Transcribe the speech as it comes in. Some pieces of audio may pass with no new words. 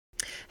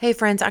Hey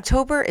friends,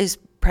 October is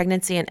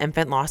Pregnancy and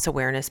Infant Loss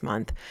Awareness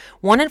Month.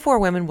 1 in 4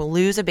 women will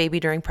lose a baby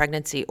during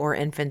pregnancy or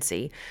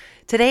infancy.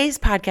 Today's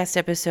podcast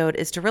episode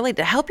is to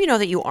help you know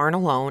that you aren't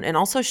alone and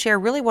also share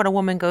really what a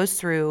woman goes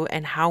through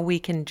and how we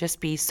can just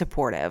be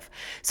supportive.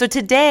 So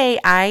today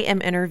I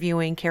am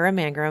interviewing Kara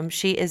Mangrum.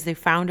 She is the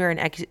founder and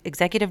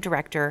executive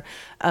director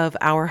of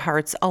Our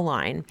Hearts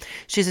Align.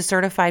 She's a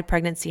certified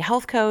pregnancy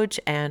health coach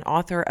and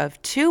author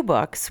of 2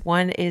 books.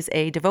 One is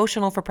a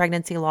devotional for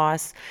pregnancy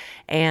loss,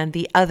 and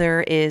the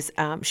other is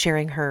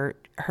sharing her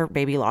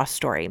baby loss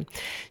story.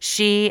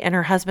 She and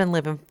her husband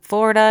live in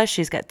Florida.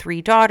 She's got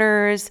 3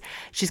 daughters.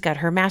 She's got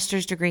her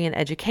master's degree in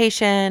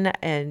education,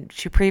 and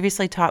she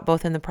previously taught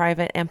both in the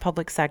private and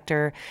public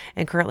sector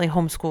and currently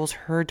homeschools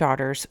her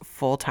daughters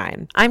full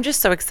time. I'm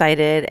just so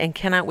excited and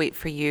cannot wait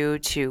for you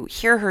to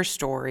hear her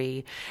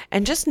story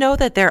and just know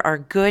that there are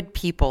good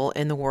people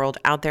in the world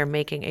out there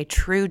making a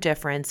true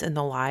difference in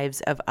the lives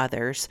of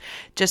others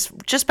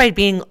just by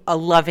being a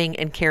loving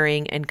and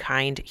caring and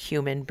kind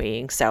human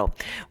being. So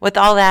with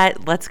all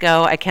that, let's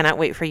go. I cannot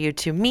wait for you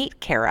to meet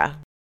Kara.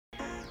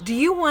 Do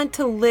you want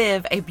to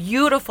live a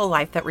beautiful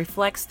life that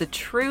reflects the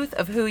truth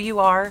of who you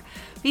are?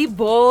 Be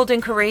bold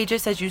and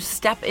courageous as you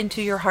step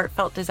into your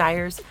heartfelt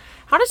desires.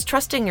 How does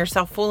trusting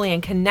yourself fully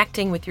and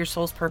connecting with your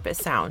soul's purpose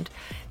sound?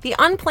 The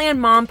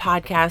Unplanned Mom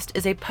podcast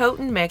is a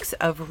potent mix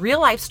of real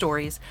life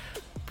stories,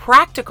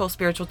 practical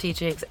spiritual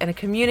teachings, and a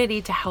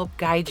community to help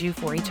guide you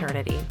for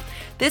eternity.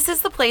 This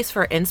is the place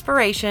for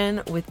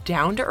inspiration with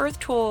down-to-earth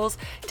tools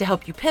to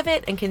help you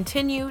pivot and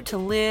continue to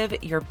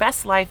live your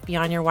best life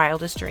beyond your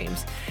wildest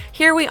dreams.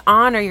 Here we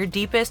honor your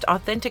deepest,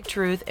 authentic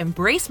truth,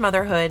 embrace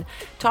motherhood,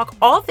 talk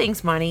all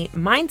things money,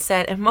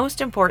 mindset, and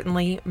most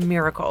importantly,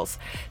 miracles.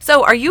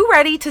 So are you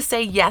ready to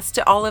say yes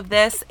to all of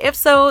this? If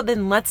so,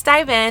 then let's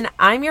dive in.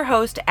 I'm your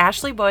host,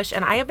 Ashley Bush,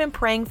 and I have been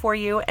praying for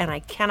you, and I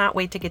cannot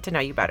wait to get to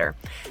know you better.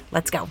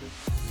 Let's go.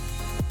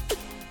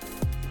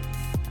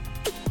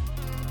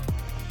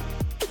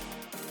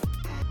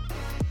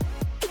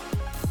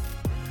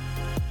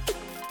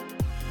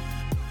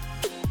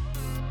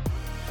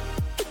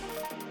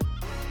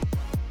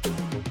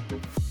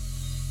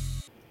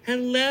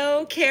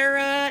 Hello,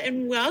 Kara,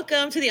 and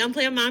welcome to the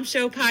Unplanned Mom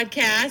Show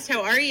podcast.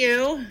 How are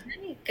you?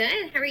 Hi,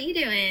 good. How are you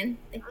doing?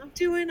 I'm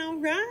doing all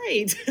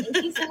right.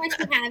 Thank you so much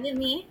for having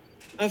me.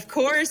 Of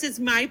course, it's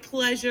my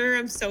pleasure.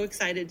 I'm so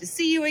excited to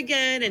see you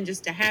again and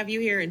just to have you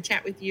here and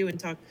chat with you and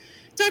talk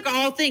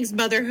all things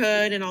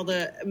motherhood and all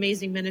the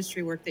amazing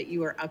ministry work that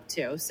you are up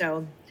to.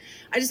 So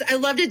I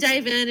love to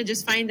dive in and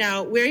just find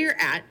out where you're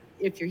at.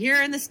 If you're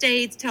here in the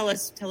States, tell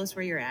us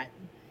where you're at.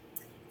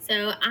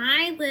 So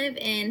I live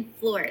in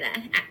Florida,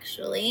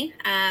 actually.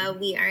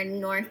 We are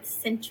north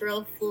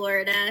central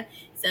Florida.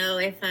 So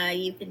if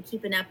you've been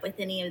keeping up with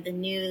any of the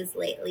news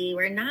lately,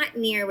 we're not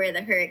near where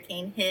the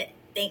hurricane hit,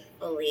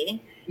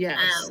 thankfully.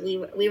 Yes.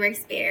 We were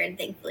spared,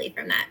 thankfully,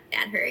 from that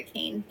bad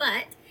hurricane.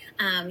 But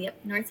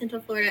north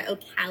central Florida,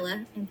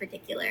 Ocala in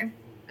particular.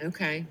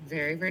 Okay,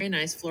 very, very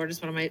nice. Florida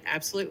is one of my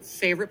absolute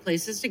favorite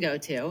places to go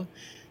to.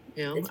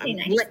 You know,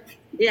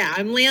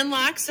 I'm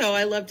landlocked, so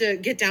I love to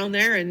get down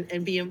there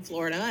and be in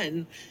Florida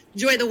and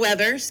enjoy the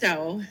weather.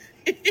 So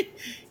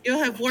you'll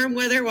have warm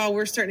weather while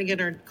we're starting to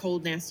get our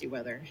cold, nasty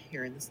weather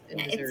here in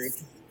Missouri.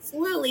 It's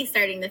slowly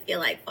starting to feel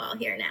like fall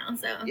here now,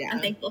 so yeah.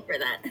 I'm thankful for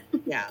that.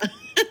 Yeah.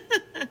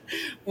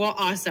 Well,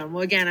 awesome.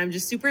 Well, again, I'm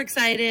just super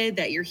excited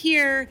that you're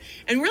here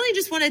and really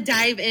just want to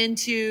dive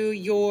into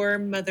your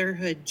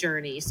motherhood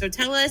journey. So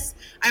tell us,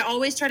 I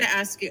always try to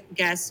ask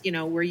guests,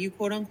 were you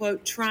quote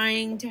unquote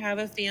trying to have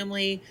a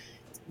family?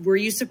 Were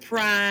you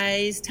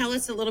surprised? Tell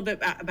us a little bit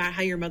about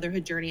how your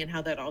motherhood journey and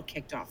how that all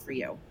kicked off for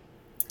you.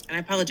 And I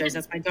apologize.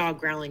 That's my dog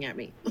growling at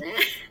me.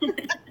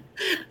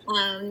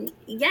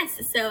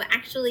 Yes. So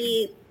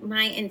actually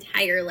my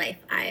entire life,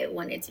 I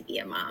wanted to be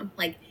a mom.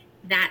 Like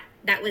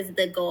that was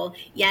the goal.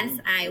 Yes,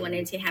 I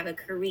wanted to have a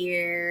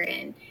career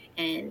and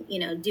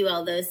do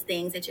all those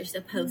things that you're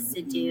supposed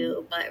to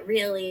do. But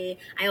really,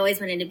 I always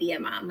wanted to be a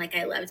mom. Like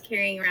I loved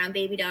carrying around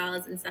baby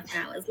dolls and stuff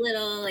when I was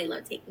little. I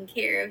loved taking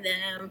care of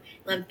them,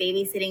 loved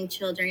babysitting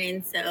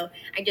children. So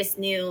I just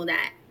knew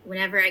that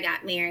whenever I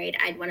got married,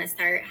 I'd want to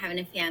start having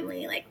a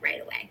family like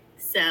right away.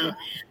 So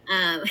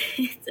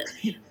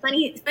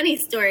funny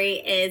story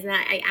is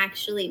that I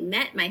actually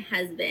met my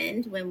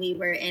husband when we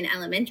were in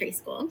elementary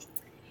school.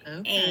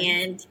 Okay.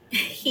 And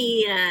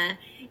he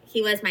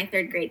was my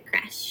 3rd grade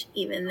crush,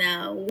 even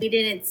though we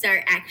didn't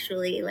start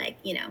actually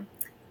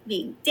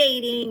being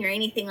dating or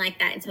anything like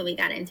that until we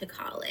got into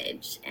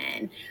college.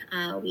 And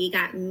we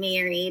got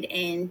married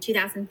in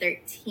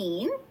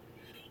 2013.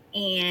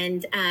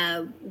 And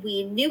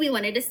we knew we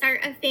wanted to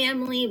start a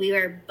family. We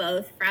were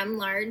both from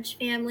large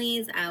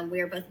families. We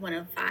were both one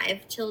of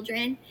 5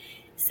 children.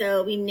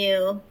 So we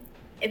knew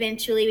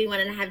eventually we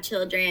wanted to have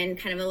children,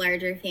 kind of a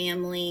larger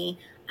family.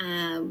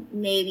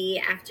 Maybe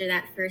after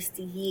that first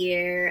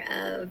year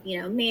of,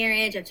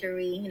 marriage, after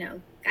we,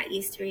 got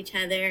used to each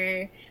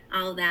other,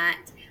 all that.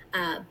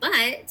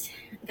 But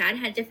God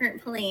had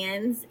different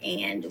plans,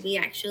 and we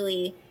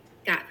actually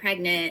got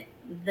pregnant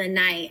the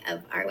night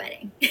of our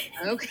wedding.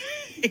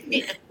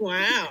 Okay.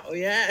 Wow.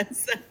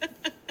 Yes.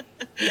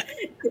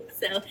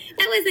 So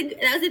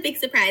that was a big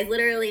surprise.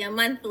 Literally a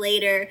month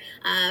later,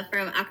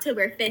 from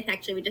October 5th,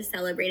 actually, we just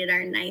celebrated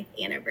our 9th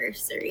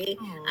anniversary.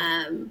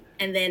 And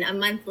then a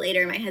month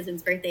later, my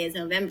husband's birthday is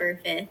November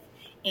 5th.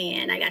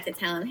 And I got to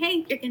tell him,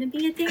 hey, you're going to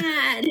be a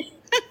dad.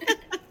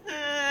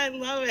 I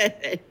love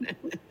it.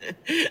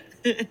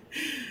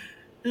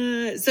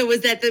 So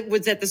was that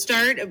the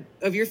start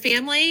of your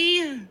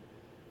family?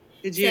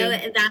 Did you? So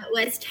that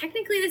was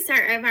technically the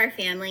start of our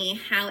family.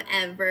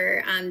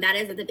 However, that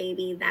is the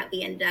baby that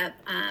we ended up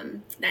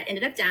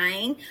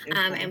dying,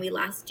 and we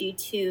lost due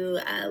to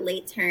a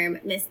late term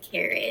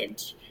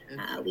miscarriage.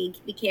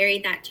 We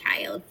carried that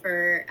child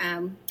for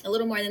a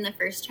little more than the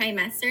first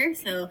trimester,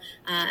 so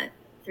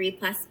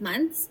 3+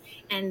 months,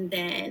 and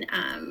then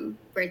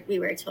we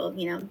were told,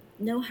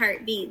 no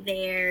heartbeat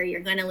there,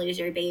 you're going to lose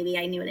your baby.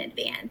 I knew in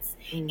advance.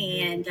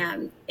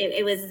 And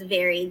it was a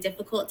very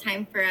difficult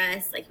time for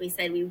us. Like we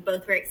said, we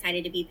both were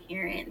excited to be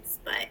parents,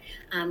 but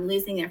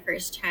losing our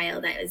first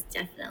child, that was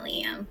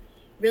definitely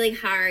really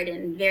hard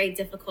and very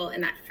difficult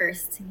in that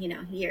first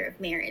year of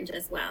marriage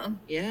as well.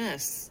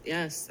 Yes,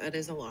 that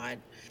is a lot.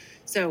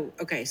 So,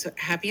 okay. So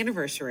happy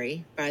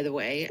anniversary, by the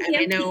way. And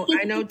I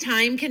know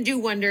time can do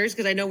wonders,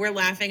 because I know we're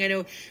laughing. I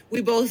know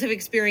we both have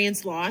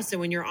experienced loss.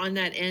 And when you're on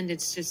that end,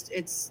 it's just,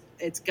 it's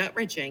gut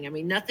wrenching. I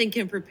mean, nothing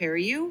can prepare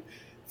you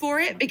for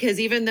it, because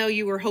even though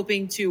you were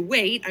hoping to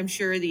wait, I'm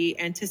sure the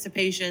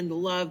anticipation, the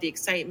love, the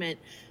excitement,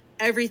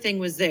 everything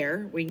was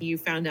there when you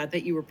found out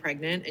that you were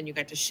pregnant and you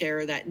got to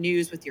share that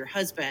news with your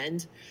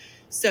husband.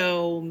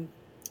 So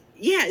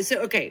yeah. So,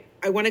 okay.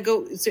 I want to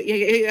go. So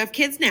you have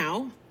kids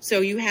now.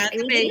 So you had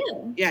the baby.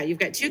 Yeah. You've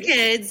got 2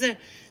 kids.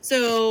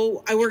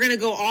 So we're going to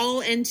go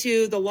all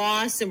into the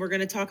loss, and we're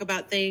going to talk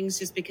about things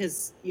just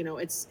because,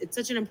 it's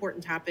such an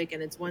important topic,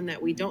 and it's one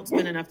that we don't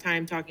spend enough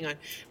time talking on.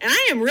 And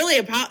I am really,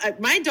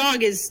 my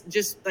dog is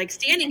just like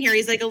standing here.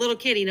 He's like a little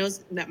kid. He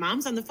knows that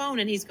mom's on the phone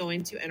and he's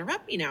going to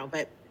interrupt me now,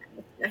 but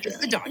it's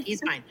the dog.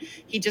 He's fine.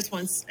 He just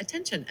wants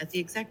attention at the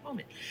exact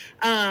moment.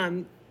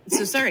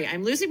 So sorry,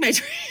 I'm losing my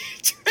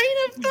train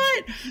of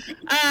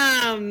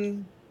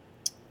thought.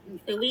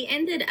 So we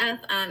ended up,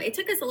 it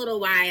took us a little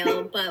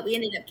while, but we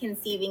ended up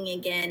conceiving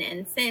again.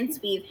 And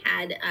since we've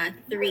had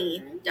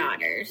 3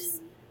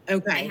 daughters,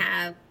 okay. I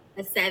have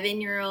a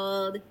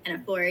 7-year-old and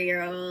a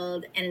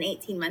 4-year-old and an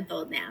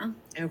 18-month-old now.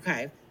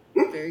 Okay.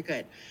 Very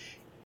good.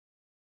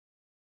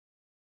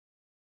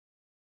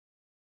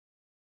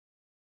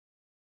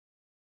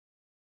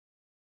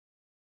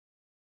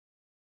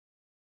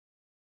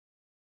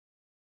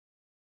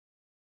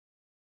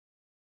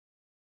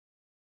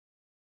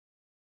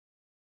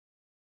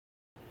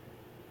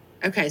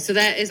 Okay, so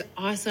that is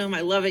awesome.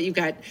 I love it. You've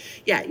got,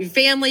 your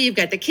family, you've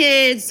got the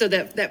kids. So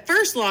that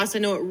first loss, I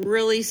know it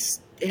really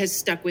has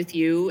stuck with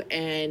you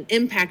and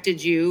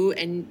impacted you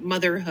and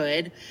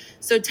motherhood.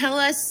 So tell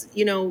us,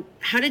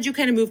 how did you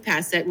kind of move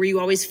past that? Were you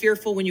always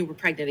fearful when you were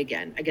pregnant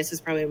again? I guess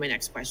is probably my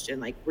next question.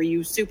 Like, were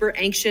you super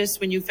anxious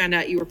when you found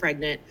out you were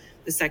pregnant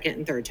the second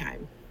and third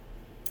time?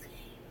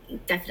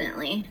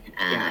 Definitely.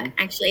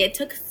 Actually, it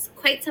took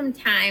quite some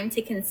time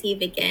to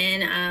conceive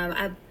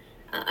again.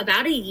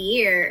 About a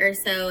year or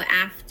so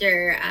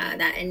after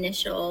that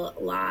initial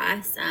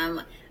loss,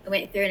 I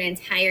went through an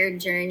entire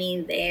journey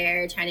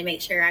there, trying to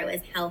make sure I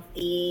was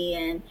healthy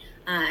and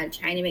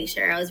trying to make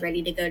sure I was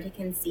ready to go to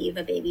conceive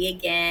a baby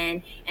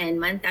again.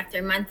 And month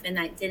after month, when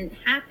that didn't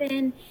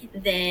happen,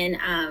 then,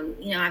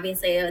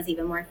 obviously I was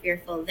even more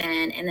fearful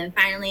then. And then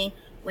finally,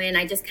 when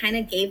I just kind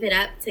of gave it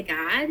up to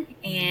God,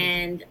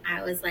 and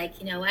I was like,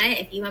 you know what,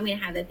 if you want me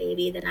to have a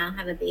baby, then I'll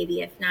have a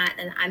baby. If not,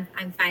 then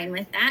I'm fine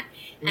with that.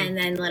 And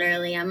then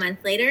literally a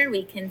month later,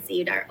 we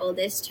conceived our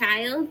oldest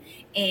child.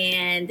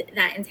 And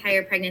that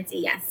entire pregnancy,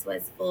 yes,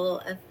 was full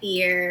of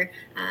fear.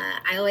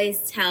 I always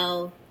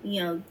tell,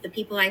 the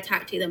people I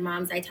talk to, the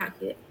moms I talk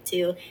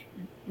to,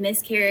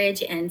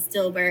 miscarriage and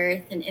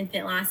stillbirth and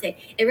infant loss, it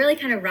really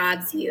kind of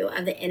robs you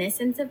of the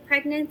innocence of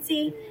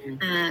pregnancy.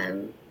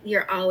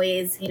 You're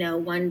always,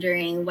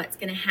 wondering what's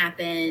going to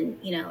happen,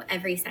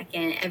 every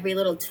second, every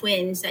little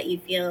twinge that you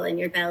feel in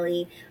your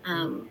belly,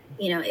 are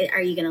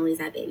you going to lose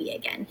that baby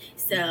again?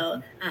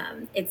 So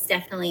it's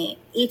definitely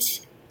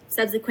each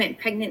subsequent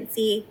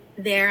pregnancy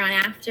there on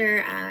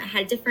after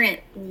had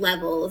different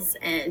levels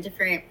and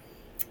different,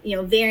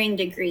 varying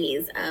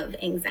degrees of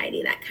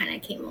anxiety that kind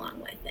of came along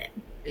with it.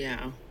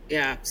 Yeah.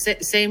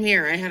 Same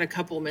here. I had a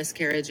couple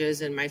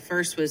miscarriages, and my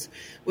first was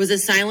a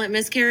silent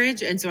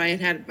miscarriage. And so I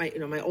had my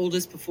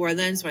oldest before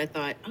then. So I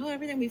thought,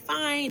 everything will be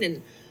fine.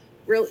 And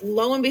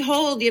lo and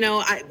behold,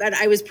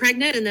 I was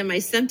pregnant, and then my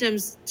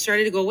symptoms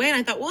started to go away. And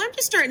I thought, well, I'm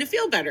just starting to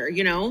feel better,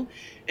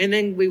 and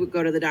then we would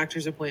go to the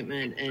doctor's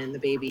appointment, and the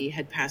baby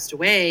had passed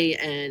away,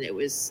 and it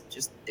was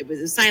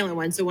a silent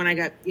one. So when I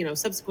got,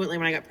 subsequently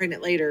when I got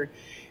pregnant later,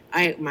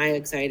 my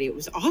anxiety, it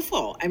was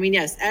awful. I mean,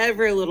 yes,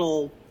 every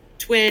little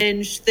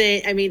twinge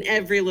thing. I mean,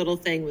 every little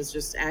thing was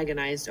just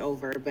agonized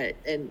over, but,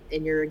 and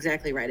you're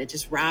exactly right. It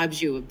just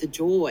robs you of the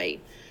joy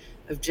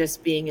of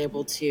just being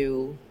able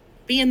to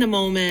be in the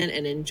moment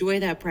and enjoy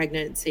that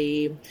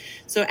pregnancy.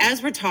 So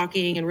as we're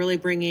talking and really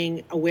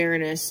bringing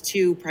awareness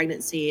to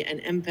pregnancy and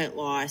infant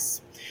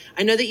loss,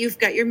 I know that you've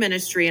got your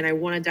ministry, and I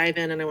want to dive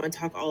in and I want to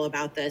talk all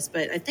about this,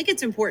 but I think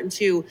it's important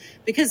too,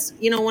 because,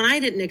 you know, when I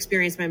didn't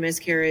experience my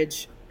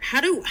miscarriage,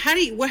 what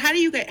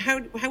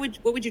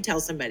would you tell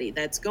somebody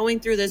that's going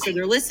through this, or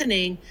they're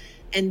listening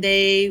and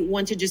they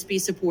want to just be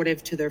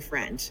supportive to their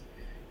friend?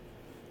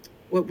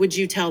 What would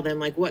you tell them?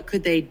 Like, what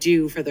could they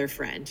do for their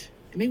friend?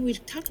 And maybe we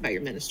talk about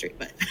your ministry,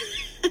 but.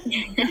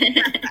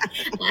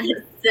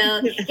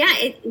 So yeah,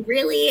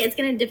 it's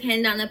going to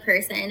depend on the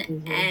person.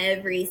 Mm-hmm.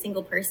 Every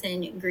single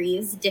person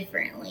grieves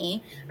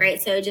differently,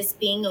 right? So just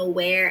being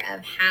aware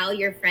of how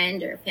your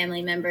friend or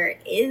family member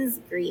is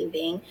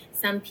grieving.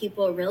 Some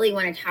people really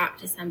want to talk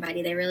to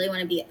somebody. They really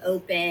want to be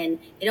open.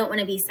 They don't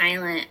want to be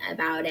silent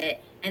about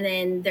it. And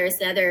then there's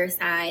the other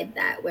side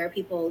where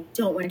people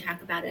don't want to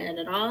talk about it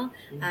at all.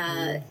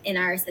 Mm-hmm. In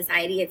our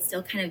society, it's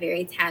still kind of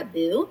very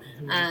taboo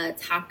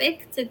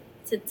topic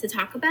to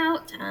talk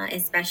about,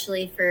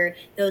 especially for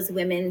those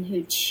women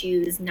who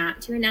choose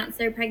not to announce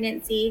their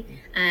pregnancy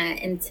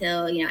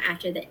until, you know,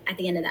 at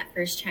the end of that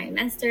first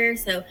trimester.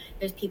 So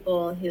there's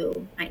people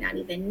who might not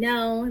even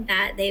know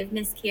that they've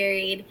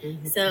miscarried.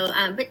 Mm-hmm. So,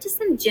 but just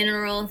some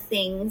general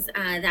things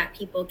that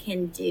people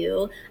can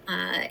do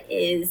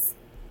is,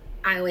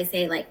 I always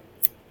say, like,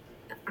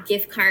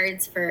 gift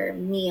cards for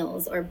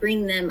meals, or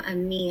bring them a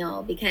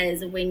meal,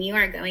 because when you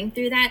are going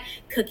through that,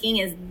 cooking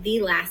is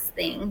the last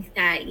thing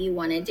that you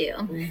want to do.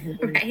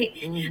 Mm-hmm. Right.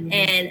 Mm-hmm.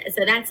 And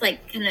so that's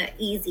like kind of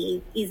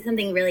easy,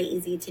 something really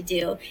easy to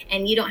do.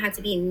 And you don't have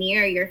to be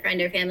near your friend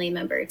or family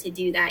member to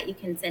do that. You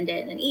can send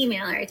it an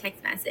email or a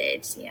text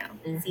message. You know,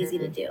 it's easy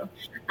to do.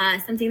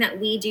 Something that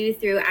we do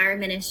through our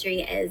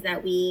ministry is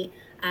that we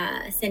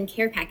send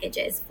care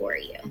packages for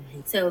you.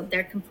 Mm-hmm. So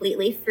they're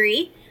completely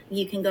free.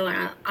 You can go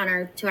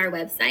to our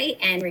website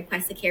and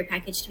request a care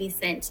package to be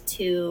sent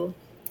to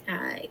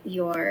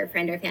your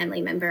friend or family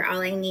member.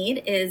 All I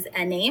need is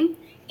a name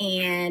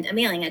and a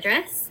mailing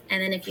address. And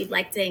then if you'd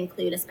like to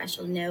include a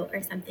special note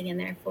or something in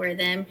there for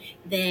them,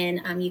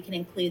 then you can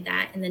include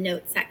that in the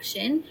note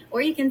section,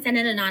 or you can send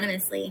it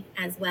anonymously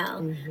as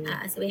well.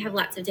 Mm-hmm. So we have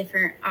lots of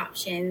different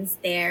options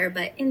there,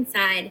 but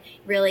inside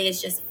really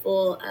is just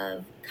full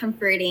of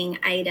comforting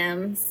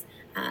items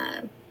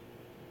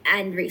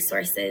and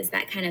resources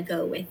that kind of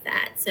go with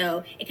that.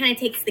 So it kind of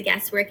takes the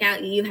guesswork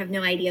out. You have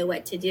no idea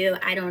what to do.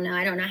 I don't know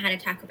how to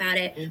talk about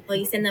it. Mm-hmm. Well,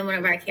 you send them one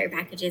of our care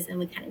packages and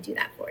we kind of do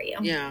that for you.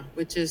 Yeah,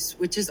 which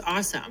is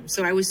awesome.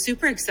 So I was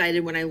super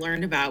excited when I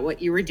learned about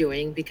what you were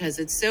doing, because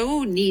it's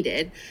so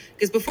needed.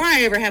 Because before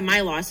I ever had my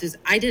losses,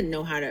 I didn't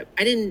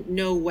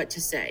know what to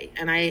say.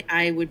 And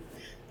I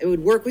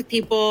would work with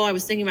people. I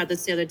was thinking about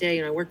this the other day,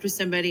 and I worked with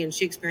somebody and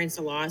she experienced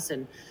a loss,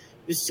 and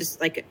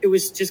it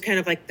was just kind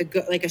of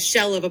like a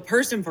shell of a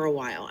person for a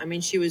while. I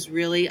mean, she was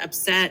really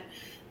upset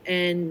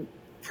and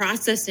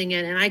processing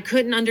it, and I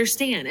couldn't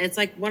understand. It's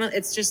like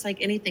it's just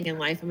like anything in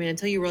life. I mean,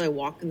 until you really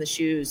walk in the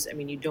shoes, I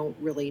mean, you don't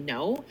really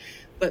know.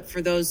 But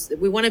for those,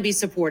 we want to be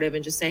supportive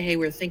and just say, hey,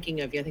 we're thinking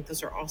of you. I think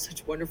those are all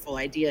such wonderful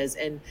ideas.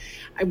 And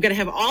I'm going to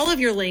have all of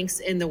your links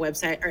in the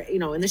website, or, you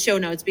know, in the show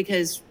notes,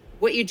 because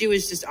what you do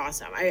is just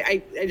awesome.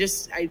 I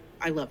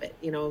love it.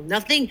 You know,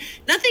 nothing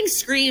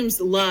screams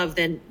love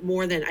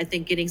more than I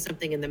think getting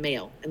something in the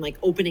mail and like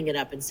opening it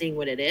up and seeing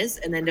what it is,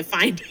 and then to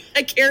find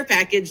a care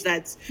package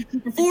that's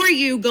for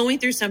you going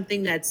through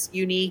something that's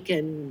unique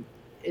and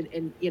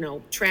you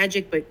know,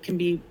 tragic, but can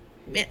be,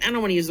 I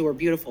don't want to use the word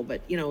beautiful,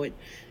 but you know, it's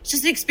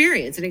just an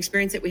experience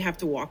that we have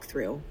to walk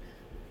through.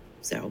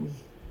 So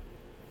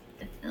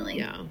definitely.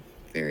 Yeah.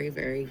 Very,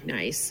 very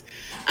nice.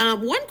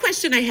 One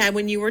question I had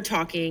when you were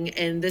talking,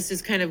 and this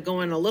is kind of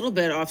going a little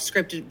bit off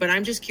scripted, but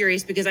I'm just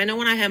curious because I know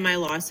when I had my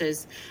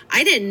losses,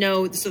 I didn't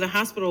know. So the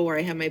hospital where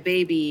I had my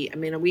baby, I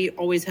mean, we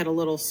always had a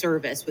little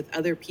service with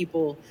other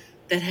people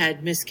that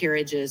had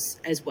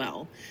miscarriages as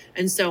well.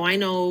 And so I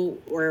know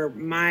where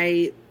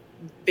my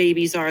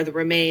babies are, the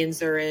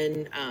remains are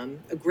in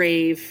a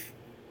grave,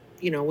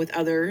 you know, with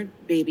other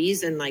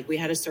babies, and like we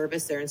had a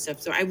service there and stuff.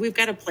 So we've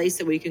got a place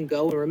that we can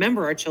go and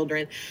remember our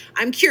children.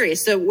 I'm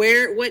curious. So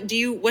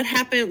what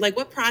happened? Like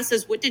what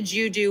process, what did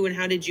you do and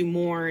how did you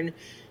mourn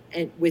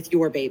with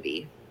your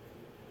baby?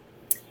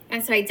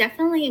 And so I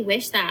definitely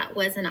wish that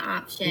was an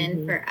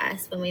option for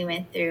us when we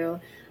went through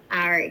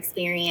our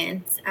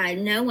experience.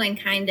 No one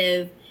kind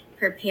of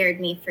prepared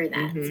me for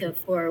that. So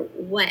for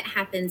what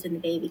happens when the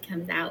baby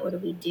comes out, what do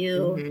we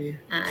do?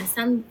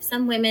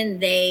 Some women,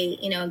 they,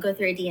 you know, go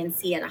through a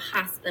D&C at a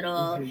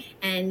hospital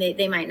and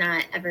they might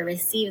not ever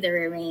receive the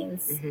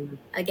remains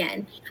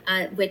again,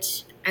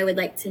 which I would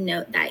like to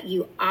note that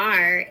you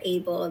are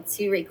able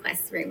to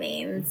request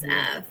remains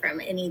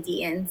from any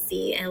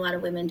D&C, and a lot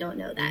of women don't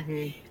know that.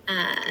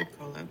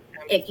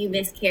 If you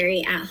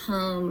miscarry at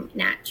home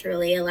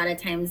naturally, a lot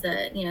of times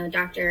you know,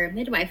 doctor or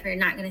midwife are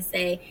not going to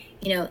say,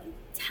 you know,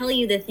 tell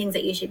you the things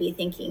that you should be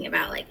thinking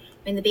about. Like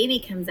when the baby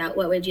comes out,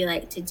 what would you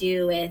like to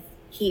do with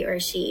he or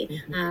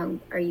she?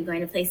 Are you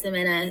going to place them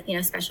in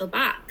a special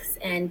box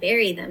and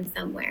bury them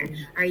somewhere?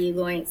 Are you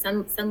going?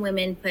 Some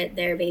women put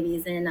their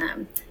babies in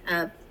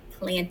a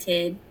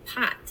planted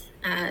pot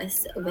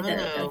with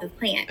a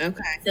plant.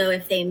 Okay. So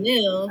if they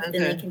move,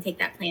 then they can take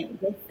that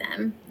plant with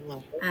them.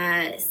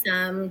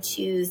 Some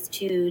choose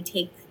to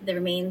take the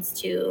remains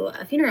to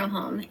a funeral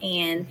home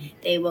and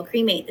they will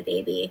cremate the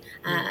baby.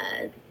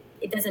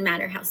 It doesn't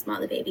matter how small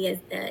the baby is,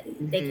 that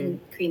they can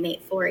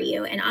cremate for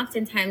you. And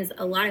oftentimes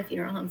a lot of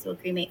funeral homes will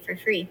cremate for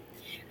free.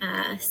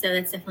 So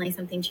that's definitely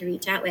something to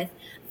reach out with.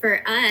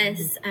 For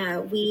us,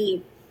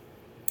 we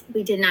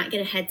did not get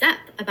a heads up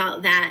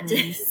about that.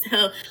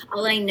 So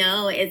all I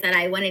know is that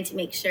I wanted to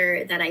make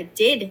sure that I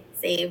did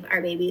save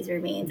our baby's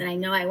remains. And I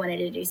know I wanted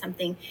to do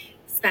something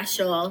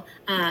special.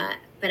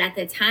 But at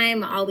the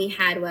time, all we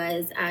had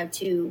was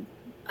to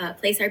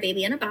place our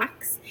baby in a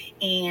box,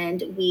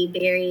 and we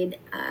buried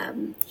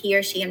he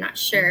or she, I'm not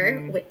sure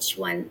which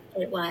one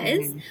it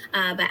was,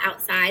 but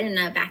outside in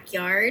the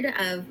backyard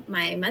of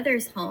my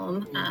mother's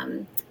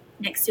home,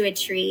 next to a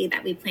tree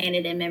that we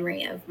planted in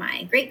memory of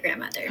my great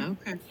grandmother.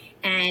 Okay.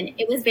 And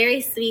it was very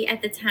sweet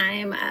at the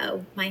time.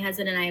 My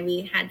husband and I,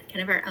 we had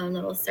kind of our own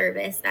little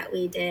service that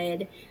we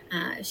did,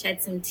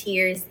 shed some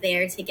tears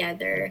there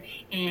together,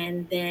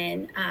 and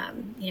then,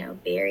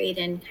 buried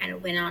and kind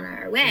of went on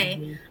our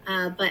way.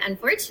 But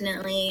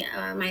unfortunately,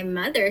 my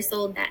mother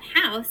sold that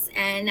house,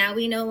 and now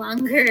we no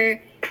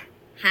longer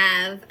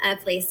have a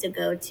place to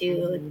go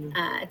to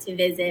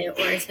visit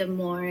or to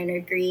mourn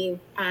or grieve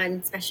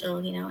on special,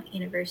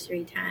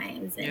 anniversary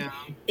times and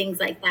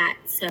things like that.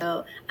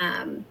 So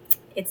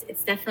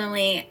it's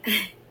definitely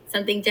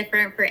something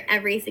different for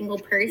every single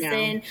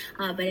person,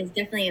 but it's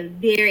definitely a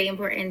very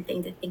important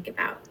thing to think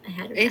about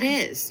ahead of time. It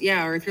is,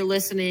 yeah. Or if you're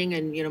listening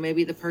and,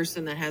 maybe the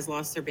person that has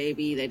lost their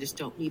baby, they just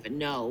don't even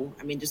know.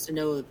 I mean, just to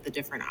know the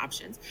different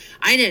options.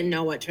 I didn't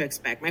know what to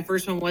expect. My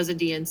first one was a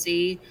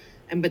DNC.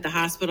 But the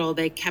hospital,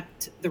 they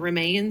kept the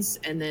remains,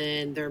 and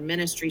then their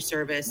ministry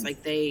service,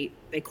 like they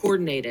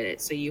coordinated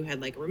it. So you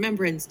had like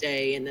Remembrance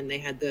Day, and then they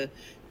had the,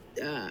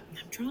 I'm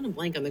drawing a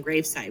blank on the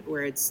gravesite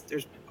where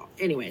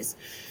anyways.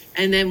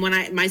 And then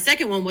my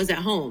second one was at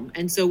home.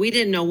 And so we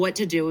didn't know what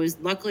to do.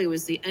 Luckily it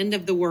was the end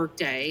of the work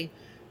day,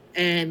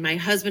 and my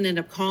husband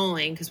ended up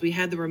calling because we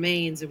had the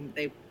remains, and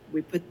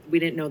we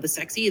didn't know the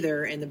sex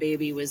either, and the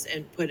baby was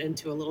put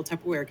into a little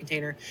Tupperware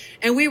container,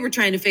 and we were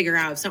trying to figure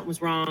out if something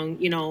was wrong,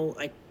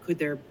 like could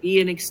there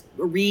be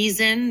a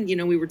reason?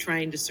 We were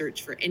trying to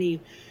search for any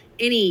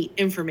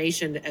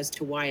information as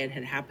to why it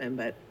had happened.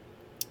 But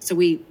so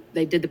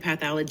they did the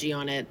pathology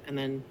on it and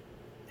then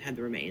had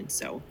the remains.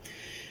 So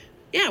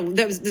yeah,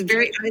 that was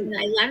very.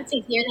 I love to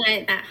hear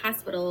that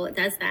hospital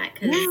does that,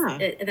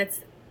 because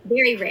that's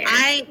very rare.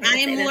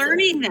 I'm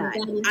learning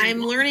that.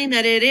 I'm learning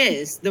that it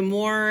is. The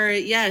more,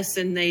 yes,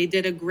 and they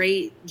did a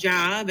great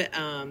job.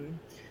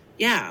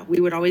 We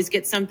would always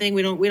get something.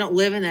 We don't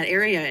live in that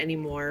area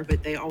anymore,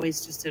 but they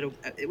always just did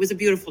it was a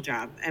beautiful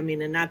job. I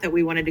mean, and not that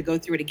we wanted to go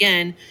through it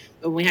again,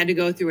 but when we had to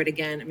go through it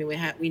again, I mean,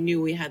 we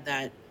knew we had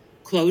that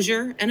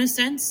closure in a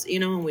sense,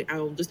 and I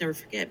will just never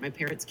forget. My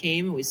parents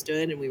came and we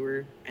stood and we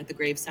were at the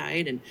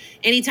graveside, and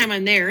anytime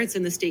I'm there, it's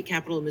in the state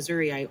capital of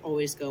Missouri, I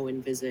always go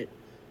and visit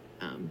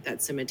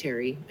that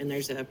cemetery, and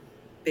there's a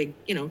big,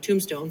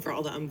 tombstone for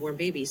all the unborn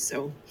babies.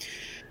 So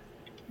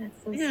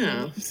that's so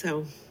sweet.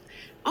 So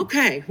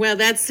okay, well,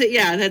 I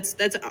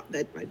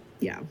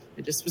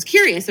just was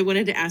curious. I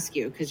wanted to ask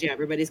you because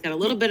everybody's got a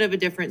little bit of a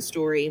different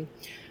story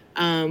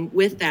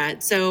with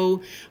that.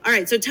 So, all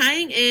right. So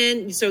tying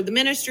in, so the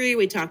ministry,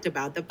 we talked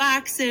about the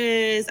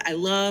boxes. I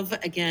love,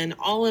 again,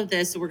 all of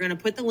this. So we're going to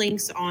put the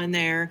links on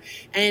there.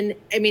 And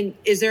I mean,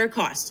 is there a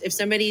cost? If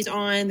somebody's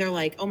on, they're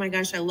like, oh my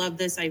gosh, I love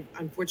this.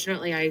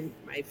 Unfortunately,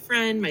 my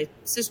friend, my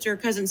sister,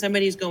 cousin,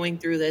 somebody's going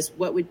through this.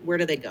 Where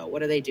do they go?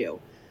 What do they do?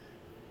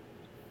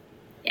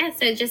 Yeah.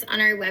 So just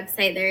on our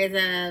website, there is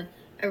a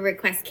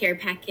request care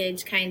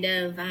package kind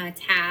of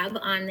tab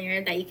on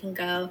there that you can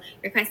go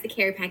request the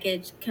care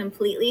package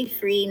completely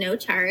free, no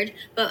charge.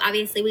 But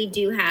obviously we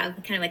do have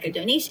kind of like a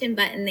donation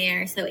button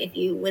there. So if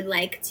you would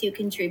like to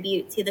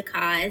contribute to the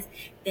cause,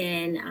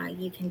 then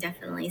you can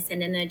definitely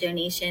send in a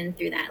donation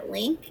through that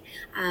link.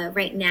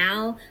 Right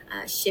now,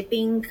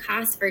 shipping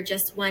costs for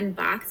just one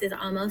box is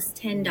almost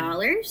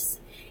 $10.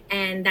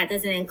 And that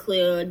doesn't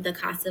include the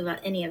cost of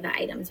any of the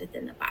items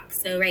within the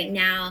box. So right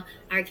now,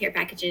 our care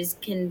packages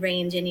can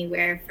range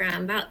anywhere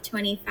from about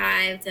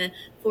 $25 to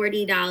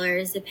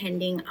 $40,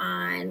 depending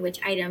on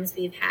which items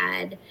we've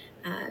had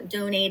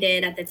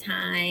donated at the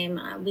time.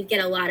 We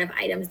get a lot of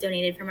items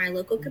donated from our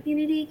local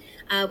community,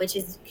 which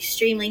is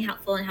extremely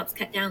helpful and helps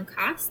cut down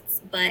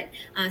costs. But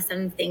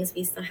some things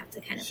we still have to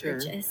kind of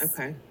purchase.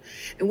 Okay.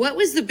 And what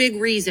was the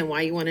big reason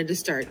why you wanted to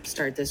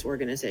start this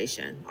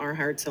organization, Our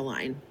Hearts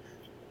Align?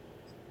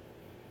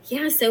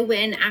 Yeah, so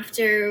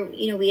after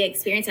we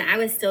experienced it, I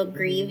was still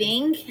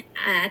grieving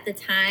at the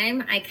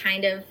time. I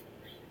kind of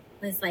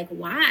was like,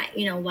 why?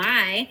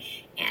 Why?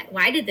 And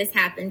why did this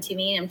happen to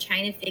me? And I'm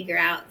trying to figure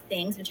out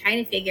things. I'm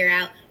trying to figure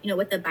out,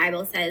 what the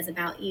Bible says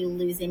about you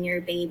losing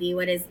your baby.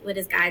 What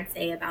does God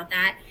say about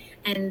that?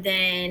 And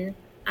then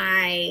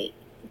I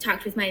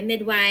talked with my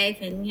midwife,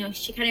 and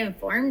she kind of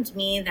informed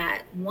me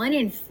that 1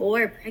 in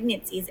 4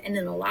 pregnancies end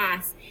in a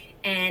loss.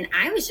 And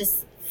I was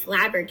just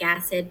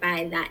flabbergasted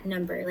by that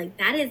number. Like,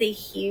 that is a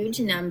huge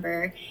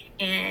number.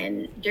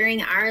 And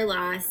during our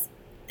loss,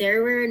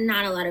 there were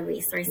not a lot of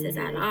resources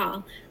at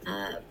all.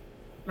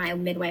 My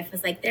midwife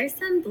was like, there's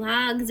some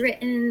blogs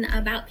written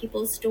about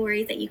people's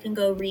stories that you can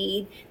go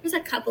read. There's a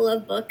couple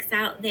of books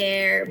out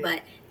there,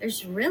 but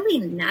there's really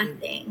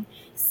nothing.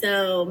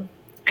 So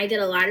I did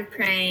a lot of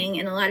praying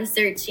and a lot of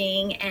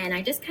searching, and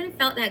I just kind of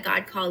felt that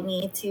God called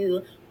me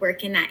to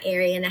work in that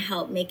area and to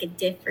help make a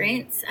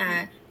difference,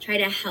 try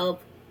to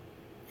help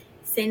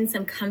send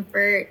some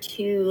comfort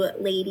to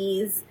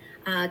ladies,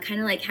 kind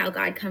of like how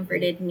God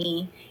comforted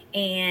me,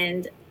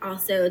 and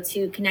also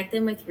to connect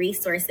them with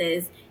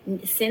resources.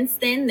 Since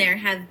then, there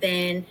have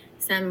been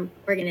some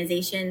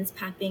organizations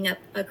popping up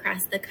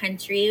across the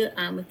country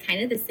with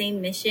kind of the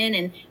same mission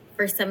and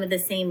for some of the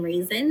same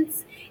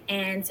reasons.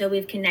 And so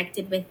we've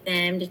connected with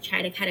them to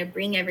try to kind of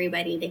bring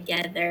everybody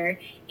together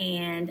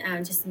and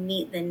just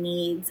meet the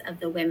needs of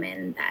the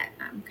women that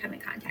come in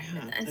contact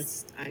with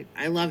us.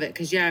 I love it.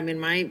 Because,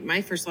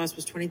 my first loss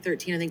was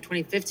 2013, I think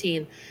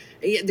 2015.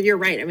 You're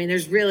right. I mean,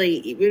 there's really,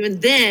 even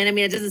then,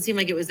 it doesn't seem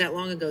like it was that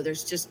long ago.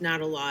 There's just not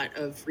a lot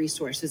of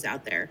resources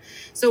out there.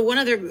 So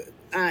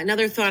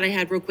another thought I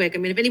had real quick.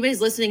 If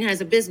anybody's listening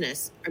has a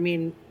business,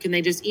 can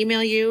they just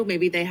email you?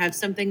 Maybe they have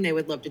something they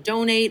would love to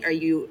donate. Are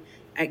you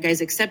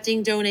guys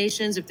accepting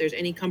donations? If there's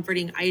any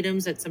comforting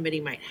items that somebody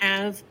might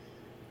have?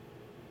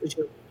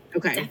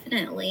 Okay.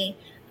 Definitely.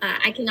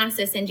 I can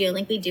also send you a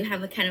link. We do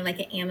have a kind of like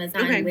an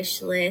Amazon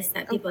wish list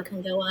that people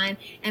can go on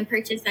and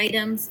purchase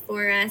items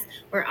for us.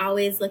 We're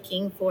always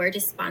looking for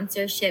just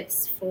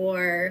sponsorships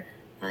for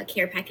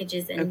care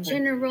packages in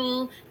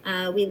general.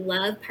 We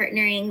love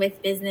partnering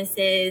with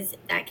businesses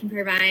that can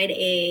provide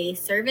a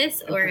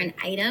service or an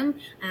item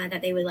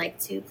that they would like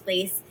to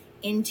place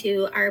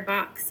into our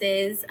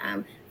boxes.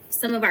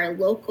 Some of our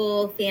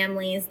local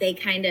families, they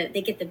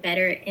get the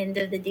better end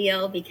of the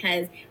deal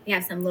because we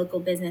have some local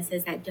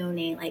businesses that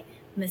donate like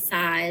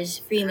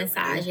free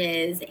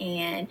massages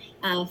and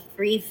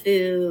free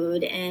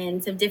food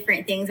and some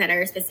different things that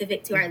are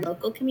specific to our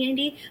local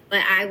community.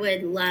 But I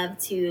would love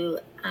to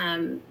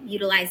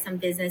utilize some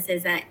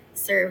businesses that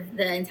serve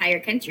the entire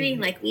country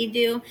like we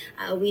do.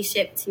 We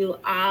ship to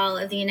all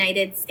of the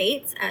United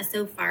States.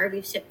 So far,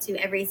 we've shipped to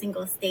every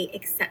single state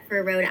except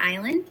for Rhode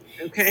Island.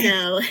 Okay.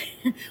 So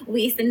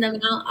we send them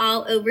out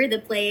all over the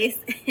place,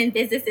 and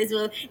businesses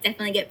will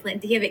definitely get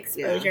plenty of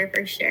exposure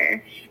for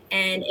sure.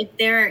 And if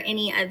there are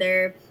any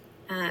other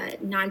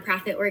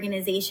nonprofit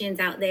organizations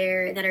out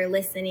there that are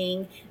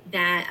listening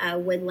that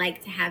would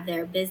like to have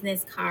their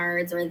business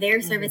cards or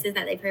their services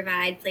that they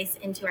provide placed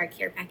into our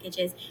care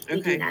packages,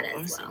 we do that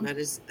as well.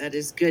 That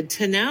is good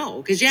to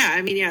know. Because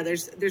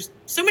there's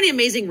so many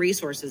amazing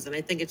resources, and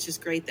I think it's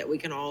just great that we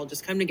can all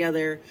just come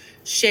together,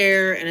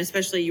 share, and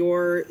especially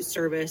your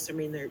service.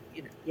 The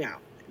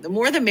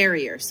more the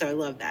merrier. So I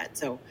love that.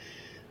 So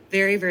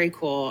very, very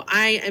cool.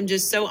 I am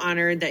just so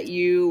honored that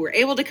you were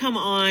able to come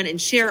on and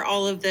share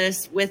all of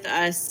this with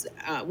us.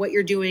 What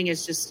you're doing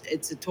is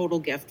it's a total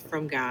gift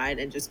from God,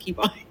 and just keep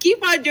on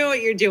doing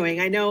what you're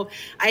doing. I know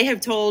I have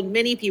told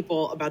many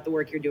people about the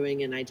work you're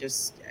doing, and it's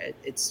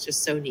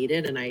just so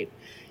needed, and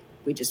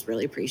we just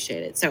really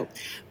appreciate it. So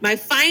my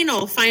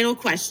final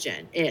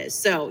question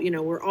is,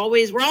 we're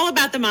all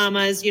about the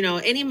mamas,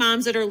 any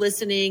moms that are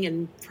listening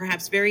and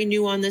perhaps very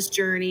new on this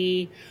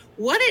journey.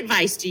 What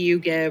advice do you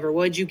give, or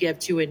would you give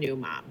to a new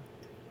mom?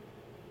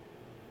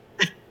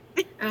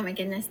 Oh my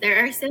goodness,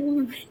 there are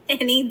so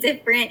many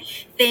different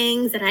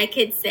things that I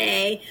could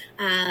say.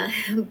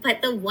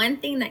 But the one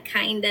thing that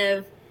kind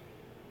of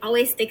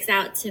always sticks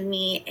out to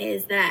me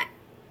is that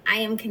I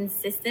am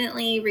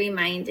consistently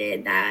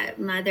reminded that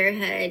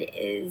motherhood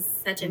is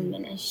such a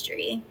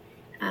ministry.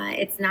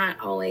 It's not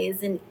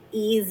always an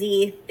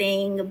easy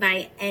thing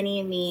by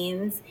any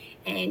means.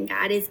 And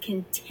God is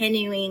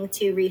continuing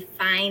to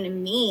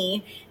refine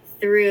me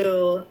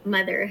through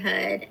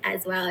motherhood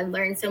as well. I've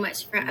learned so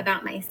much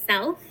about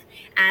myself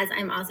as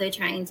I'm also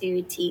trying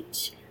to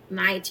teach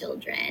my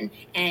children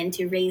and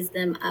to raise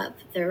them up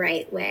the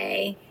right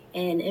way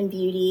and in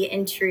beauty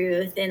and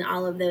truth and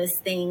all of those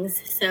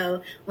things.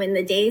 So when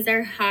the days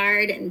are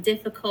hard and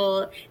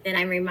difficult, then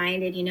I'm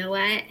reminded, you know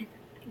what?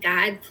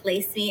 God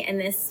placed me in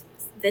this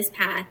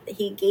path.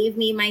 He gave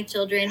me my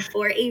children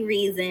for a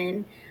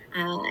reason.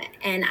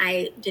 And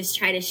I just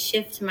try to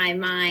shift my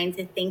mind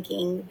to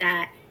thinking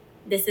that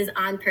this is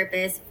on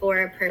purpose,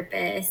 for a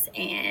purpose,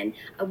 and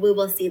we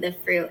will see the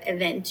fruit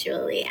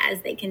eventually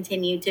as they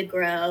continue to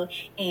grow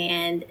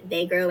and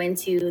they grow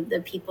into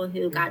the people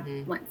who God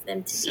wants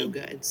them to be. So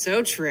good.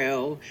 So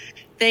true.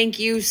 Thank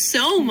you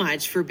so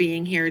much for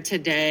being here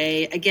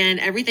today. Again,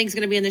 everything's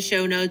going to be in the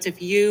show notes.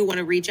 If you want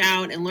to reach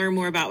out and learn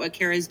more about what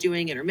Kara is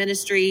doing in her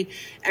ministry,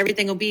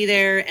 everything will be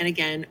there. And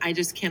again, I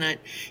just cannot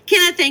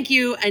thank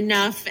you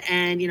enough.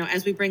 And,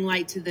 as we bring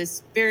light to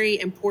this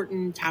very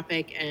important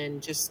topic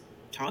and just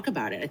talk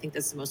about it, I think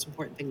that's the most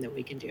important thing that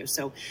we can do.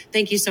 So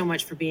thank you so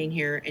much for being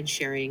here and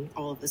sharing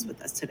all of this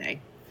with us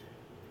today.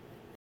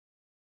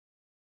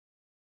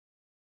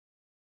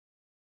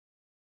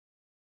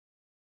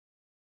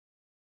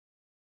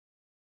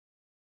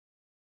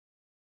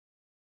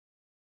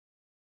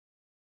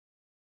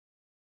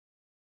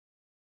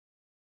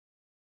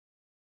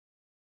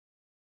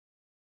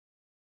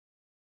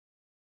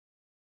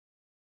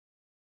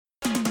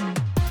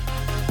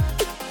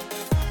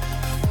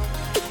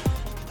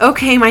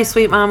 Okay, my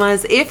sweet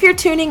mamas, if you're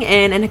tuning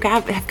in and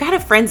have got a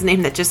friend's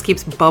name that just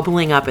keeps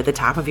bubbling up at the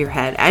top of your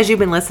head as you've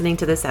been listening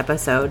to this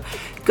episode,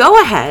 go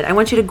ahead. I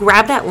want you to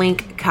grab that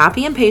link,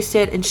 copy and paste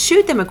it, and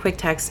shoot them a quick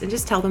text and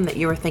just tell them that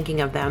you were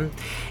thinking of them.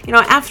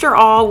 After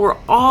all, we're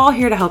all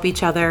here to help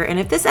each other. And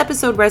if this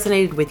episode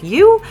resonated with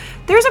you,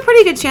 there's a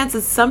pretty good chance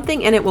that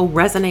something in it will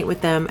resonate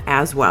with them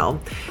as well.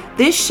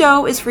 This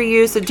show is for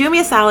you, so do me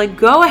a solid.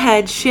 Go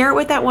ahead, share it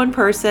with that one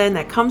person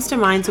that comes to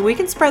mind so we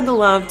can spread the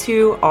love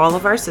to all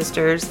of our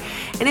sisters.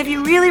 And if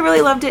you really,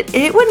 really loved it,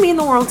 it would mean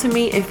the world to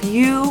me if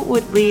you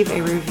would leave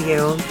a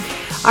review.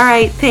 All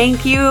right,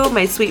 thank you,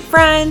 my sweet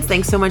friends.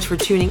 Thanks so much for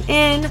tuning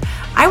in.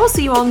 I will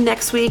see you all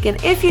next week.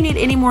 And if you need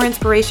any more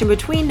inspiration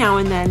between now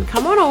and then,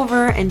 come on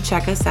over and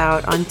check us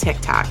out on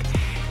TikTok.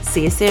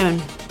 See you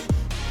soon.